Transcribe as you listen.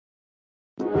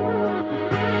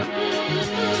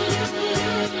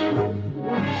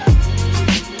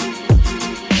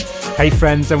Hey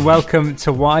friends, and welcome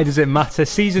to Why Does It Matter?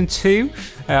 Season 2,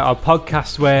 our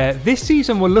podcast where this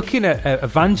season we're looking at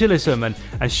evangelism and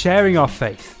sharing our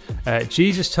faith.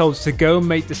 Jesus told us to go and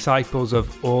make disciples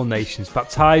of all nations,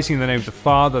 baptizing in the name of the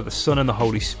Father, the Son and the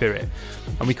Holy Spirit.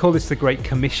 And we call this the Great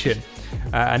Commission.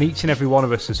 And each and every one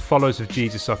of us as followers of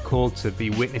Jesus are called to be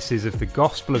witnesses of the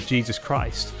gospel of Jesus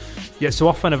Christ. Yet so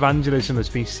often evangelism has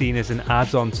been seen as an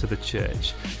add-on to the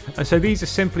church. And so these are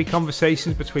simply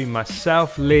conversations between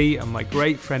myself, Lee, and my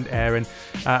great friend Aaron,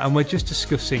 and we're just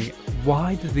discussing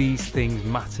why do these things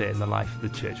matter in the life of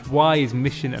the church? Why is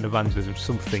mission and evangelism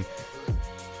something?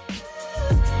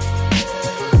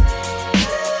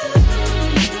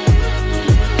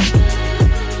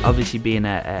 Obviously, being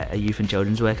a youth and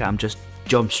children's worker, I'm just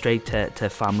jump straight to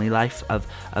family life of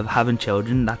having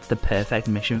children. That's the perfect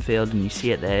mission field, and you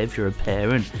see it there. If you're a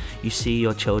parent, you see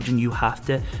your children, you have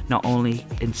to not only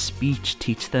in speech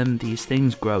teach them these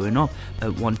things growing up,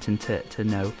 but wanting to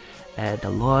know the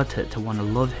Lord, to want to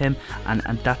love him,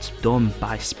 and that's done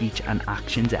by speech and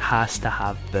actions. It has to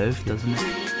have both, doesn't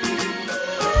it?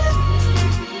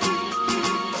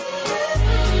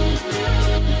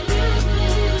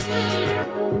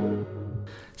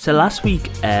 So last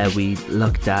week we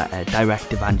looked at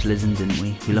direct evangelism, didn't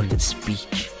we? We looked at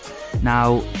speech.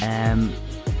 Now,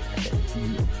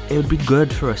 it would be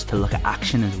good for us to look at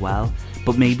action as well,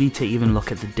 but maybe to even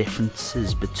look at the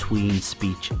differences between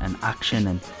speech and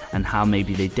action and how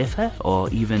maybe they differ, or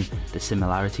even the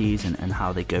similarities and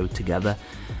how they go together.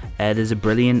 There's a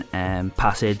brilliant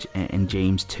passage in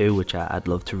James 2, which I'd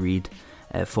love to read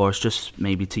for us, just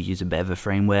maybe to use a bit of a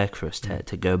framework for us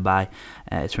to go by.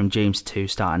 It's from James 2,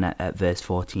 starting at verse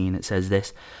 14. It says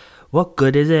this: "What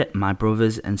good is it, my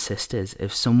brothers and sisters,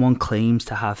 if someone claims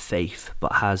to have faith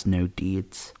but has no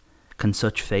deeds? Can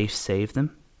such faith save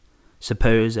them?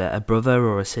 Suppose a brother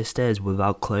or a sister is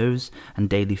without clothes and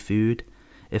daily food.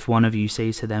 If one of you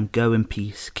says to them, 'Go in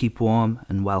peace, keep warm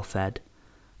and well fed,'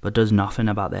 but does nothing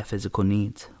about their physical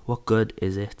needs, what good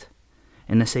is it?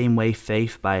 In the same way,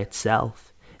 faith by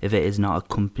itself, if it is not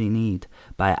accompanied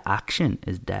by action,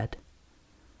 is dead.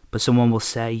 But someone will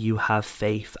say, 'You have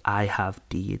faith, I have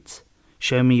deeds.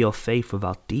 Show me your faith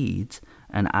without deeds,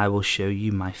 and I will show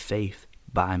you my faith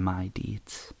by my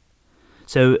deeds.'"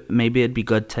 So maybe it'd be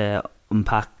good to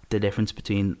unpack the difference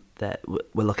between that.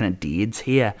 We're looking at deeds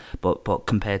here, but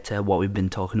compared to what we've been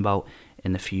talking about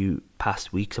in a few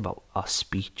past weeks about our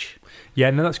speech.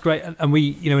 Yeah, no, that's great. And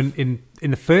we,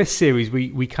 in the first series, we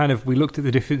looked at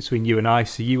the difference between you and I.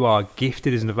 So you are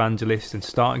gifted as an evangelist, and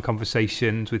starting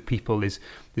conversations with people is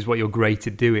what you're great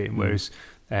at doing. Whereas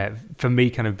for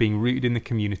me, kind of being rooted in the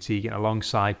community, getting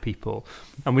alongside people.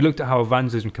 And we looked at how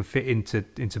evangelism can fit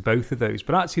into both of those.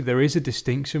 But actually there is a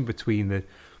distinction between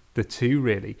the two,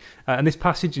 really. And this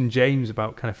passage in James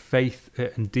about kind of faith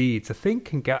and deeds, I think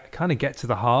can get to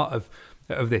the heart of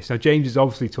this. Now, James is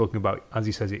obviously talking about, as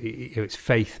he says, it's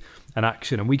faith and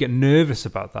action, and we get nervous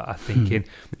about that, I think,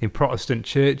 in Protestant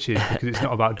churches, because it's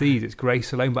not about deeds, it's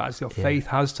grace alone, but actually our faith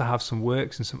has to have some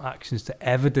works and some actions to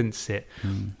evidence it.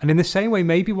 And in the same way,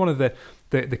 maybe one of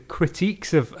the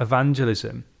critiques of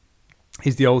evangelism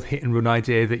is the old hit and run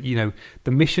idea that,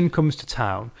 the mission comes to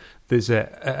town, there's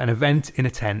an event in a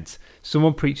tent,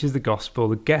 someone preaches the gospel,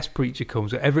 the guest preacher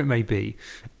comes, whatever it may be,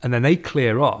 and then they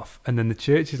clear off, and then the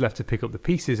church is left to pick up the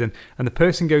pieces, and the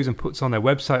person goes and puts on their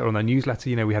website or on their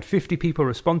newsletter, we had 50 people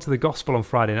respond to the gospel on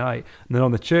Friday night, and then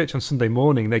on the church on Sunday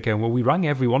morning, they go, well, we rang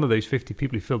every one of those 50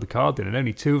 people who filled the card in, and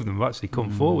only 2 of them have actually come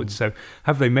forward. So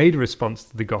have they made a response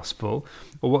to the gospel,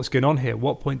 or what's going on here?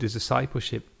 What point does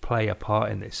discipleship play a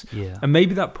part in this? Yeah. And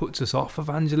maybe that puts us off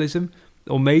evangelism.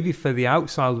 Or maybe for the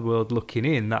outside world looking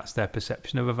in, that's their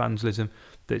perception of evangelism,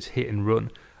 that's hit and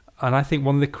run. And I think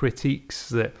one of the critiques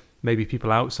that maybe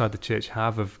people outside the church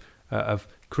have of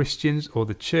Christians or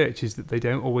the church is that they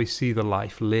don't always see the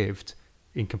life lived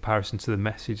in comparison to the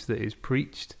message that is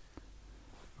preached.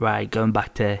 Right, going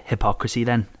back to hypocrisy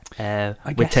then.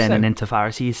 We're turning into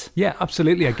Pharisees. Yeah,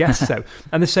 absolutely, I guess so.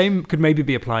 And the same could maybe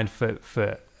be applied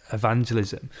for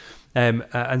evangelism.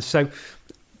 And so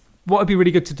what would be really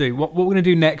good to do, what we're going to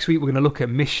do next week, we're going to look at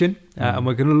mission, and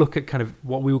we're going to look at kind of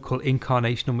what we would call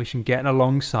incarnational mission, getting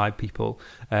alongside people,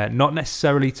 not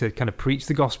necessarily to kind of preach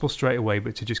the gospel straight away,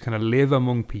 but to just kind of live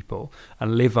among people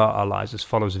and live our lives as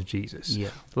followers of Jesus. Yeah.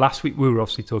 Last week we were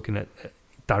obviously talking at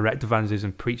direct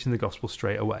evangelism, preaching the gospel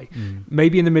straight away.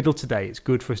 Maybe in the middle today, it's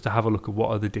good for us to have a look at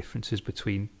what are the differences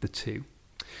between the two.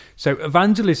 So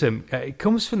evangelism, it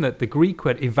comes from the Greek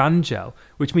word evangel,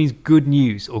 which means good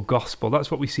news or gospel.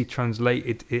 That's what we see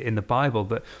translated in the Bible,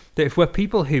 that if we're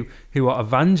people who are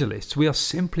evangelists, we are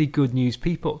simply good news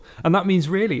people. And that means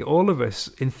really all of us,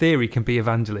 in theory, can be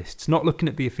evangelists. Not looking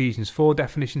at the Ephesians 4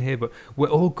 definition here, but we're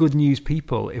all good news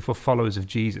people if we're followers of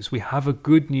Jesus. We have a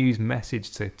good news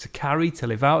message to carry, to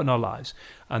live out in our lives,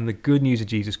 and the good news of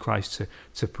Jesus Christ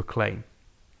to proclaim.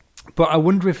 But I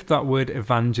wonder if that word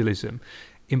evangelism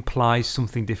implies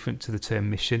something different to the term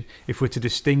mission, if we're to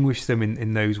distinguish them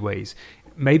in those ways.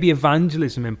 Maybe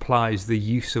evangelism implies the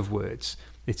use of words.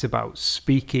 It's about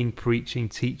speaking, preaching,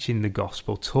 teaching the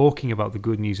gospel, talking about the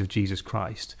good news of Jesus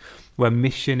Christ, where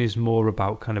mission is more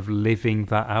about kind of living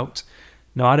that out.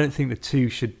 Now, I don't think the two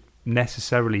should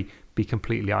necessarily be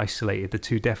completely isolated. The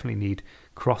two definitely need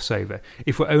crossover.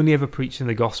 If we're only ever preaching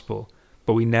the gospel,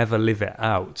 but we never live it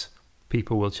out,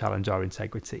 people will challenge our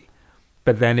integrity.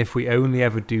 But then if we only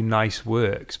ever do nice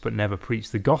works but never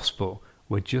preach the gospel,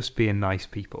 we're just being nice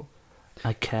people.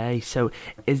 Okay, so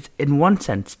in one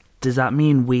sense, does that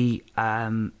mean we,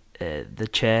 the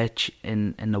church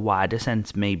in the wider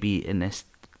sense, maybe in this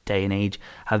day and age,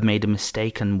 have made a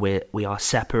mistake and we are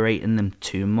separating them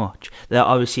too much? There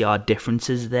obviously are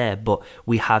differences there, but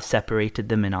we have separated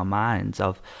them in our minds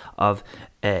of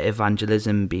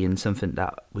evangelism being something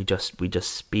that we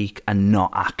just speak and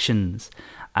not actions.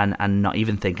 And not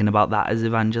even thinking about that as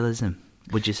evangelism,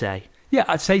 would you say? Yeah,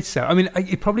 I'd say so. I mean,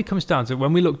 it probably comes down to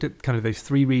when we looked at kind of those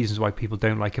 3 reasons why people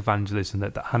don't like evangelism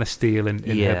that Hannah Steele in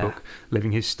her book,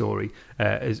 Living His Story,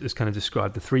 has kind of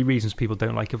described. The 3 reasons people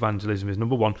don't like evangelism is,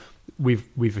 number one,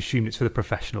 we've assumed it's for the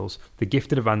professionals, the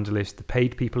gifted evangelists, the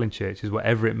paid people in churches,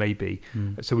 whatever it may be.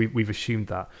 So we've assumed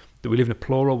that we live in a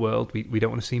plural world. We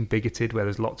don't want to seem bigoted where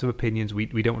there's lots of opinions. We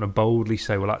don't want to boldly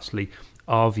say, well, actually,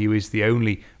 our view is the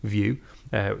only view.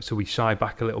 So we shy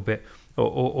back a little bit,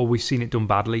 or we've seen it done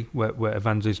badly, where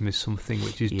evangelism is something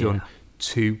which is done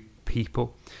to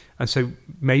people. And so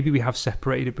maybe we have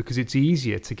separated it because it's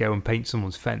easier to go and paint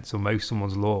someone's fence or mow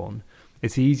someone's lawn.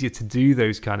 It's easier to do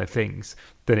those kind of things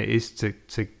than it is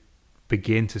to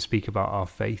begin to speak about our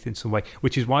faith in some way,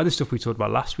 which is why the stuff we talked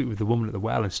about last week with the woman at the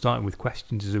well and starting with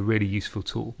questions is a really useful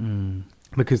tool.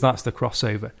 Because that's the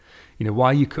crossover. Why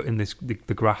are you cutting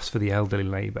the grass for the elderly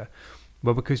neighbour?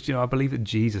 Well, because, I believe that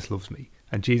Jesus loves me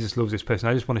and Jesus loves this person.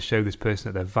 I just want to show this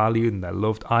person that they're valued and they're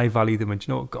loved. I value them, and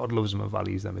God loves them and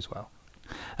values them as well.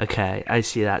 Okay, I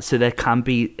see that. So there can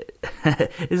be,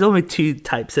 there's only 2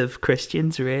 types of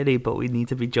Christians really, but we need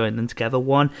to be joining them together.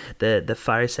 One, the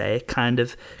Pharisaic kind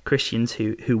of Christians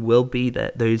who will be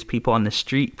those people on the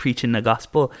street preaching the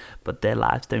gospel, but their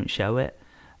lives don't show it.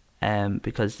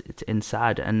 Because it's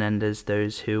inside, and then there's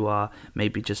those who are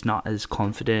maybe just not as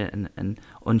confident and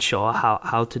unsure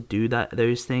how to do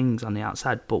those things on the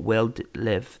outside, but will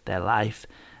live their life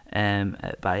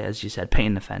by, as you said,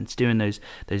 painting the fence, doing those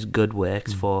good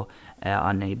works for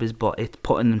our neighbours. But it's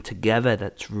putting them together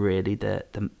that's really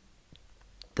the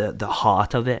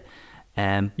heart of it.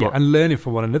 And learning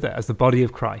from one another as the body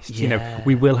of Christ.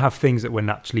 We will have things that we're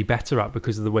naturally better at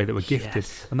because of the way that we're gifted,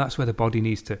 and that's where the body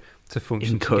needs to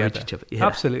function encourage together. Each other. Yeah.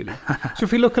 Absolutely. So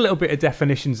if we look a little bit at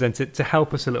definitions then to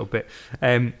help us a little bit,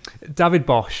 David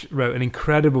Bosch wrote an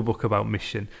incredible book about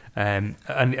mission,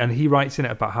 and he writes in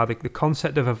it about how the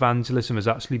concept of evangelism has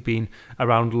actually been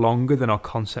around longer than our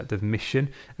concept of mission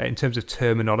in terms of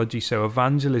terminology. So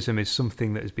evangelism is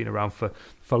something that has been around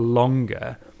for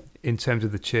longer in terms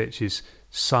of the church's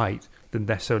site than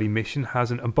necessarily mission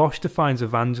has. And Bosch defines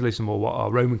evangelism, or what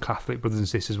our Roman Catholic brothers and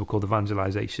sisters will call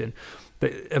evangelization.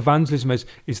 That evangelism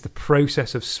is the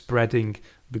process of spreading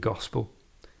the gospel.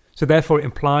 So therefore it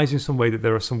implies in some way that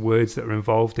there are some words that are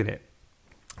involved in it.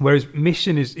 Whereas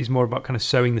mission is more about kind of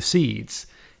sowing the seeds,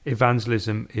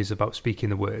 evangelism is about speaking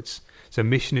the words. So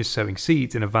mission is sowing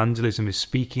seeds, and evangelism is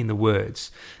speaking the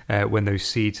words when those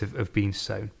seeds have been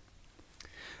sown.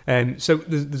 So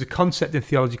there's a concept in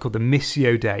theology called the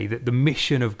Missio Dei, that the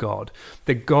mission of God,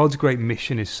 that God's great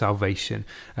mission is salvation.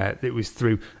 It was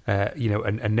through a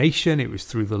nation, it was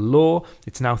through the law,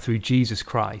 it's now through Jesus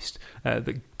Christ,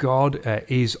 that God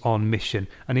is on mission,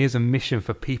 and he has a mission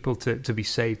for people to be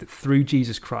saved, that through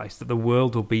Jesus Christ that the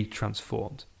world will be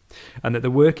transformed, and that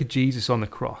the work of Jesus on the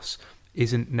cross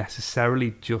isn't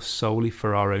necessarily just solely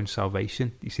for our own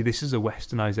salvation. You see, this is a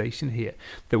westernization here,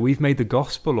 that we've made the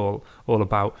gospel all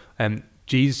about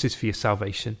Jesus is for your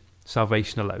salvation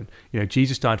alone.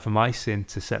 Jesus died for my sin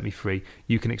to set me free.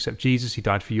 You can accept Jesus, he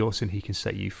died for your sin, he can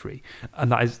set you free. And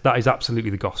that is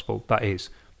absolutely the gospel, that is.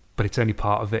 But it's only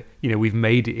part of it. We've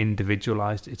made it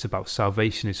individualized. It's about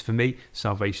salvation is for me,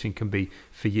 salvation can be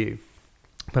for you.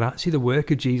 But actually the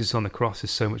work of Jesus on the cross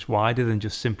is so much wider than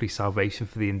just simply salvation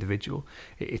for the individual.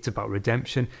 It's about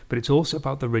redemption, but it's also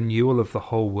about the renewal of the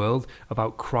whole world,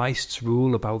 about Christ's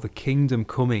rule, about the kingdom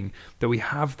coming, that we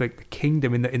have the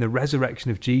kingdom in the resurrection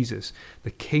of Jesus.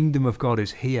 The kingdom of God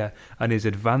is here and is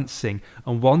advancing.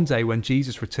 And one day when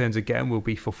Jesus returns again will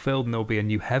be fulfilled, and there will be a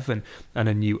new heaven and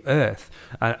a new earth.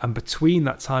 And between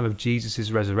that time of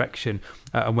Jesus' resurrection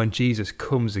and when Jesus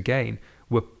comes again,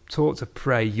 we're taught to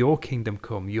pray, your kingdom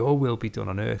come, your will be done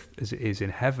on earth as it is in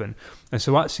heaven. And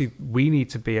so actually we need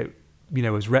to be,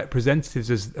 as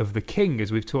representatives of the King,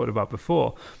 as we've talked about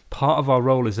before. Part of our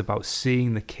role is about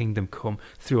seeing the kingdom come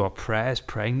through our prayers,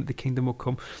 praying that the kingdom will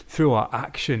come, through our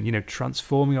action,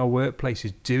 transforming our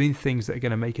workplaces, doing things that are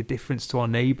going to make a difference to our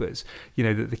neighbours,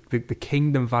 that the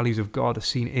kingdom values of God are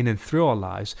seen in and through our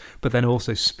lives, but then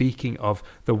also speaking of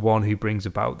the one who brings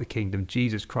about the kingdom,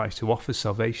 Jesus Christ, who offers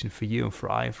salvation for you and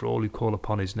for I and for all who call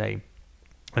upon his name,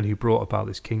 and who brought about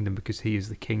this kingdom because he is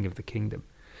the King of the kingdom.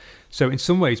 So in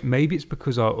some ways, maybe it's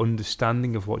because our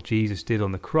understanding of what Jesus did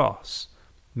on the cross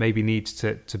maybe needs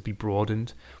to be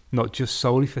broadened, not just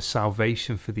solely for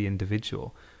salvation for the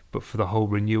individual, but for the whole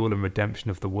renewal and redemption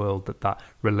of the world, that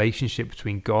relationship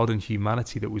between God and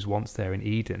humanity that was once there in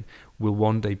Eden will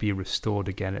one day be restored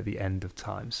again at the end of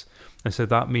times. And so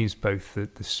that means both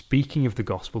the speaking of the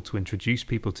gospel to introduce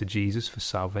people to Jesus for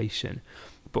salvation,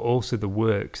 but also the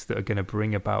works that are going to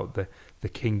bring about the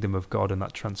kingdom of God and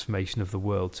that transformation of the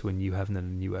world to a new heaven and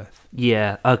a new earth.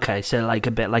 Yeah, okay, so like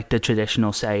a bit like the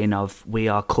traditional saying of we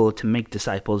are called to make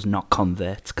disciples, not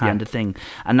converts kind of thing.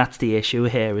 And that's the issue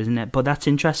here, isn't it? But that's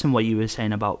interesting what you were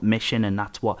saying about mission, and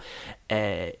that's what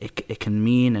it can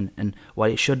mean and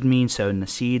what it should mean, sowing the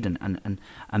seed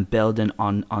and building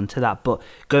onto that. But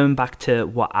going back to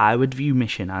what I would view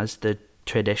mission as, the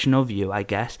traditional view, I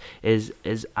guess, is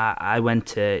I went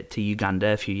to Uganda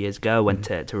a few years ago, went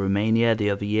to Romania the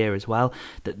other year as well.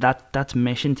 That's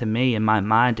mission to me in my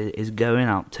mind is going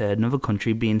out to another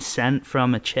country, being sent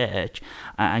from a church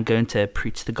and going to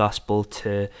preach the gospel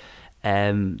to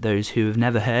those who have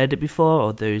never heard it before,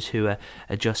 or those who are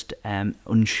just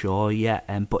unsure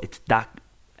yet. But it's that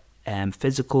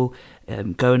physical,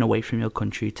 going away from your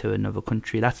country to another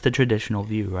country. That's the traditional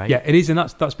view, right? Yeah, it is, and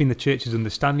that's been the church's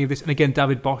understanding of this. And again,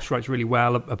 David Bosch writes really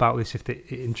well about this if it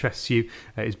interests you,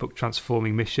 his book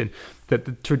Transforming Mission, that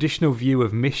the traditional view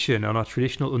of mission and our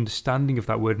traditional understanding of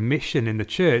that word mission in the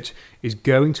church is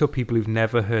going to people who've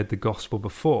never heard the gospel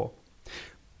before.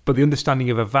 But the understanding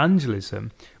of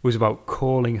evangelism was about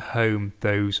calling home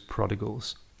those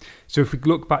prodigals. So if we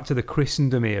look back to the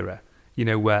Christendom era,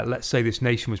 where, let's say, this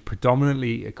nation was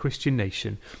predominantly a Christian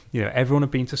nation, everyone had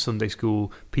been to Sunday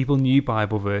school, people knew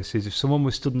Bible verses. If someone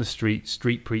was stood in the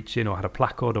street preaching, or had a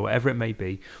placard or whatever it may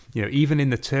be, even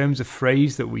in the terms of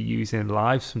phrase that we use in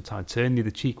lives sometimes, turn the other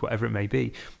cheek, whatever it may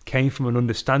be, came from an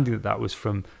understanding that was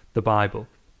from the Bible.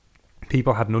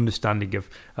 People had an understanding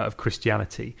of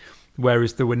Christianity.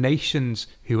 Whereas there were nations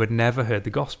who had never heard the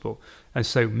gospel. And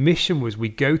so mission was, we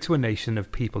go to a nation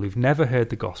of people who've never heard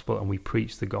the gospel and we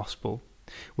preach the gospel.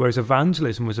 Whereas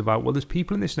evangelism was about, well, there's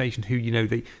people in this nation who,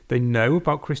 they know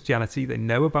about Christianity, they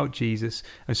know about Jesus.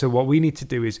 And so what we need to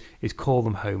do is call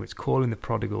them home. It's calling the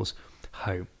prodigals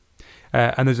home.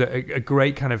 And there's a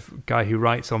great kind of guy who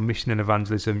writes on mission and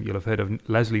evangelism. You'll have heard of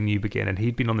Leslie Newbegin, and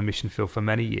he'd been on the mission field for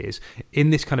many years in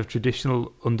this kind of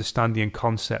traditional understanding and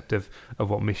concept of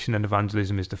what mission and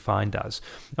evangelism is defined as.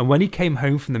 And when he came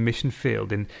home from the mission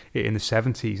field in the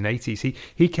 70s and 80s,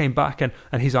 he came back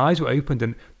and his eyes were opened,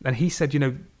 and he said,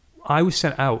 I was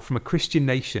sent out from a Christian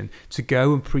nation to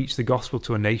go and preach the gospel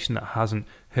to a nation that hasn't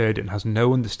heard it and has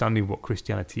no understanding of what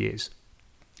Christianity is.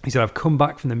 He said, I've come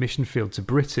back from the mission field to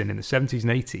Britain in the 70s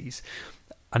and 80s,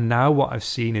 and now what I've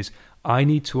seen is I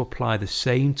need to apply the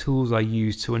same tools I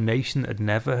used to a nation that had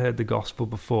never heard the gospel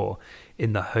before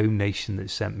in the home nation that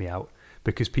sent me out,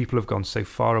 because people have gone so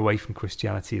far away from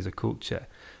Christianity as a culture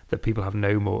that people have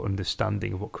no more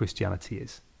understanding of what Christianity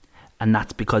is. And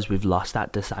that's because we've lost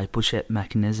that discipleship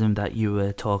mechanism that you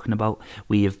were talking about.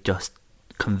 We have just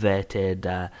converted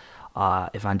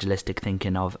our evangelistic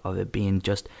thinking of it being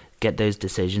just get those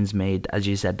decisions made, as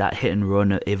you said, that hit and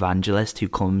run evangelist who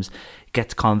comes,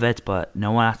 gets converts, but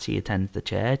no one actually attends the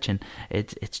church, and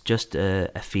it's just a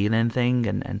feeling thing,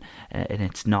 and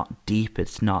it's not deep,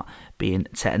 it's not being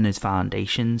setting those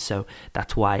foundations. So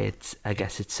that's why I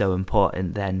guess it's so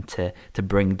important then to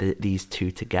bring these two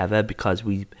together, because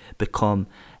we become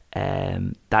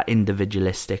that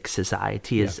individualistic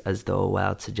society, as the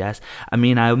world suggests. I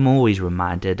mean, I'm always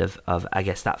reminded of I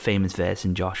guess that famous verse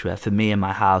in Joshua, for me and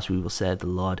my house we will serve the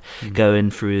Lord. Going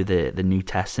through the New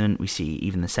Testament, we see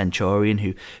even the centurion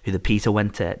who the Peter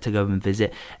went to go and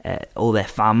visit, all their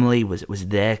family was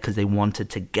there because they wanted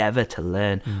together to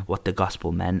learn what the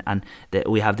gospel meant. And that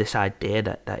we have this idea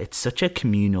that it's such a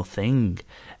communal thing.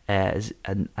 And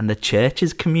the church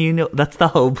is communal. That's the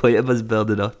whole point of us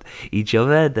building up each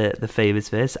other. The famous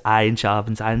verse, iron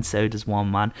sharpens iron, so does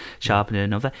one man sharpen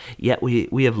another. Yet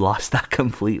we have lost that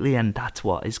completely, and that's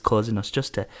what is causing us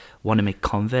just to want to make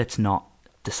converts, not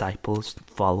disciples,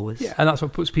 followers. Yeah, and that's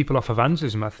what puts people off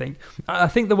evangelism, I think. I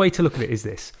think the way to look at it is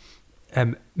this.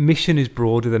 Mission is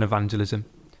broader than evangelism.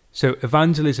 So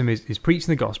evangelism is preaching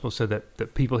the gospel so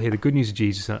that people hear the good news of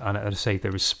Jesus and are saved. They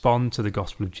respond to the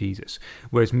gospel of Jesus.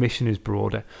 Whereas mission is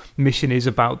broader. Mission is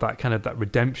about that kind of that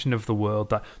redemption of the world,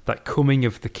 that coming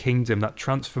of the kingdom, that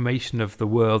transformation of the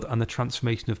world and the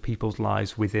transformation of people's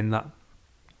lives within that.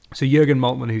 So Jürgen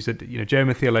Moltmann, who's a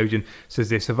German theologian, says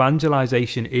this: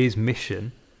 evangelization is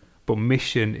mission, but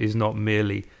mission is not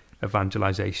merely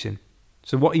evangelization.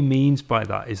 So what he means by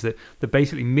that is that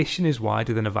basically mission is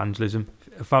wider than evangelism.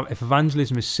 If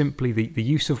evangelism is simply the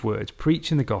use of words,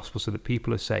 preaching the gospel so that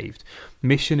people are saved,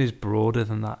 mission is broader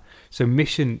than that. So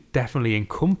mission definitely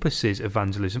encompasses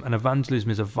evangelism, and evangelism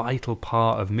is a vital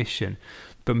part of mission.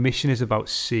 But mission is about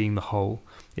seeing the whole.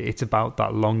 It's about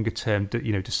that longer term,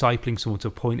 discipling someone to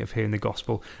a point of hearing the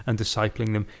gospel and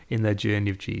discipling them in their journey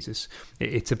of Jesus.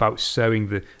 It's about sowing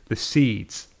the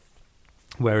seeds,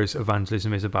 whereas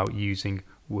evangelism is about using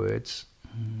words.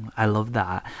 I love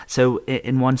that. So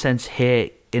in one sense,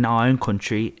 here in our own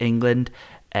country, England,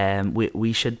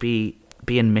 we should be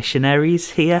being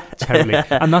missionaries here. Totally.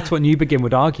 And that's what New Begin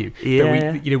would argue.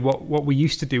 Yeah. That what we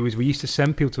used to do is we used to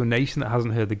send people to a nation that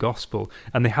hasn't heard the gospel,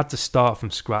 and they had to start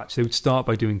from scratch. They would start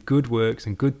by doing good works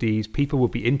and good deeds. People would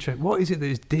be interested. What is it that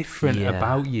is different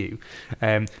about you?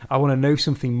 I want to know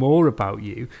something more about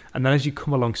you. And then as you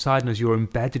come alongside and as you're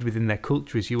embedded within their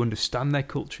culture, as you understand their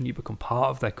culture and you become part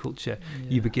of their culture,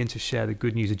 you begin to share the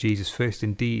good news of Jesus first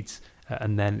in deeds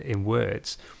and then in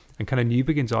words. And kind of New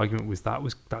Begin's argument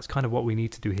that's kind of what we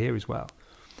need to do here as well.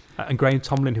 And Graham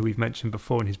Tomlin, who we've mentioned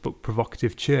before in his book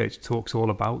Provocative Church, talks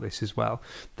all about this as well.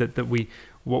 That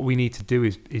what we need to do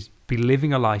is be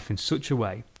living a life in such a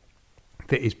way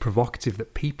that is provocative,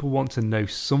 that people want to know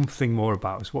something more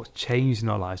about us, what's changed in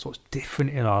our lives, what's different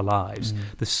in our lives.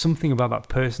 There's something about that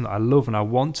person that I love and I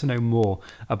want to know more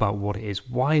about what it is.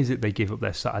 Why is it they give up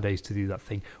their Saturdays to do that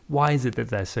thing? Why is it that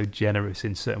they're so generous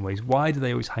in certain ways? Why do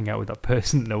they always hang out with that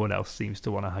person that no one else seems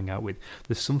to want to hang out with?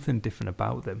 There's something different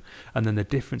about them. And then the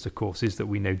difference, of course, is that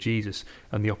we know Jesus,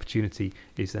 and the opportunity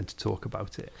is then to talk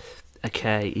about it.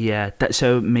 Okay, yeah.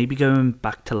 So maybe going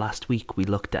back to last week, we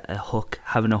looked at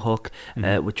having a hook,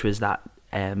 which was that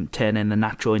turning the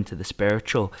natural into the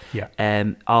spiritual. Yeah.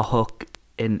 Our hook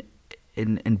in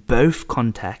both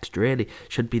contexts really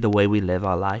should be the way we live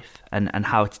our life and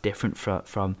how it's different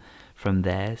from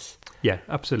theirs. Yeah,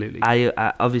 absolutely.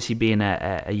 I obviously being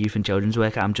a youth and children's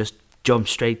worker, I'm just jump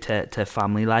straight to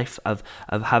family life of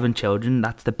having children.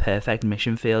 That's the perfect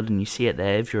mission field, and you see it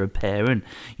there. If you're a parent,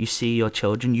 you see your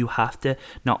children, you have to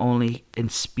not only in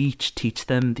speech teach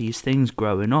them these things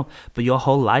growing up, but your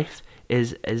whole life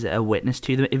is a witness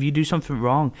to them. If you do something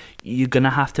wrong, you're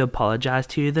gonna have to apologize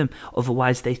to them,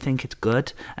 otherwise they think it's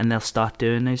good and they'll start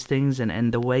doing those things.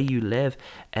 And the way you live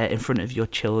in front of your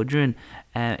children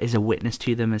is a witness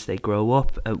to them as they grow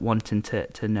up, wanting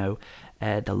to know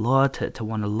the Lord, to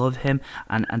want to love him,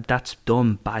 and that's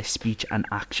done by speech and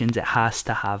actions. It has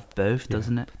to have both,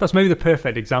 doesn't it? That's maybe the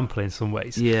perfect example in some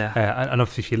ways. Yeah. And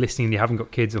obviously, if you're listening and you haven't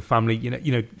got kids or family, you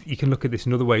know, you can look at this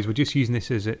in other ways. We're just using this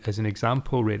as an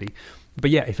example, really. But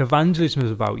yeah, if evangelism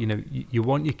is about, you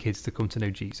want your kids to come to know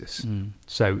Jesus.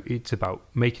 So it's about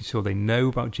making sure they know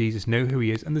about Jesus, know who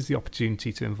he is, and there's the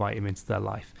opportunity to invite him into their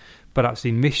life. But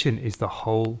actually, mission is the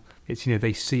whole. It's,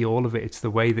 they see all of it. It's the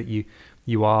way that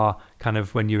you are kind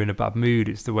of when you're in a bad mood.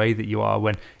 It's the way that you are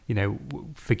when,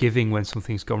 forgiving when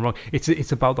something's gone wrong.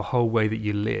 It's about the whole way that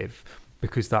you live,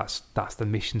 because that's the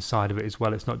mission side of it as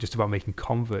well. It's not just about making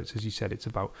converts, as you said. It's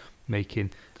about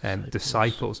making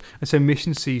disciples. And so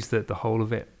mission sees the whole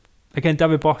of it. Again,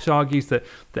 David Bosch argues that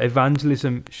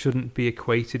evangelism shouldn't be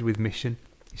equated with mission.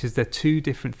 He says they're two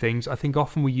different things. I think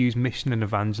often we use mission and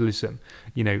evangelism,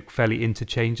 fairly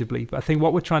interchangeably. But I think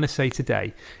what we're trying to say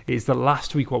today is that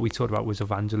last week what we talked about was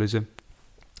evangelism.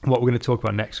 What we're going to talk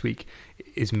about next week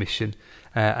is mission.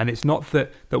 And it's not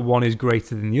that one is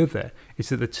greater than the other. It's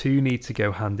that the two need to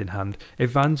go hand in hand.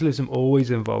 Evangelism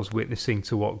always involves witnessing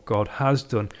to what God has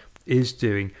done is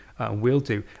doing and will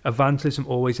do. Evangelism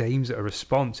always aims at a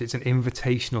response. It's an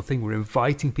invitational thing. We're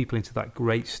inviting people into that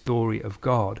great story of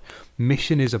God.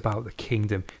 Mission is about the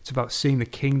kingdom. It's about seeing the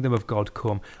kingdom of God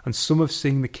come. And some of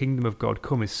seeing the kingdom of God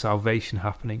come is salvation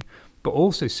happening. But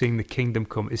also seeing the kingdom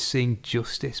come is seeing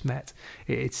justice met.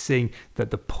 It's seeing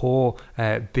that the poor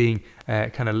being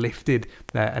kind of lifted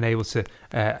and able to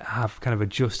have kind of a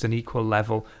just and equal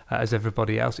level as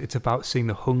everybody else. It's about seeing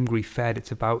the hungry fed.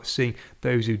 It's about seeing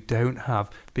those who don't have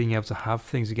being able to have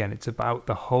things again. It's about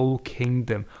the whole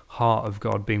kingdom heart of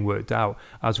God being worked out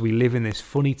as we live in this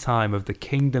funny time of the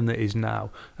kingdom that is now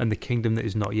and the kingdom that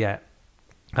is not yet,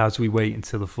 as we wait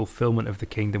until the fulfillment of the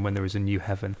kingdom when there is a new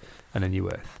heaven and a new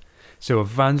earth. So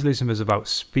evangelism is about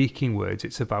speaking words.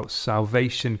 It's about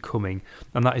salvation coming,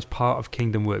 and that is part of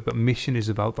kingdom work. But mission is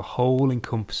about the whole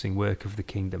encompassing work of the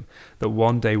kingdom that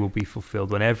one day will be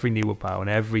fulfilled when every knee will bow and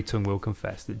every tongue will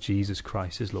confess that Jesus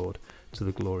Christ is Lord, to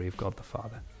the glory of God the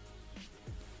Father.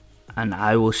 And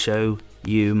I will show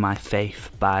you my faith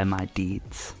by my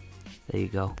deeds. There you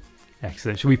go.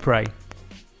 Excellent. Shall we pray?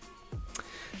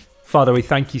 Father, we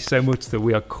thank you so much that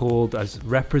we are called as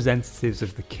representatives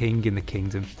of the King in the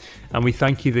kingdom. And we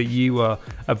thank you that you are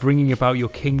bringing about your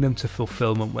kingdom to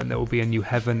fulfillment when there will be a new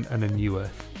heaven and a new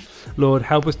earth. Lord,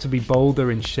 help us to be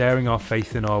bolder in sharing our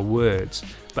faith in our words,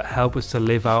 but help us to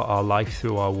live out our life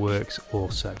through our works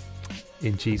also.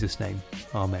 In Jesus' name,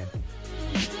 amen.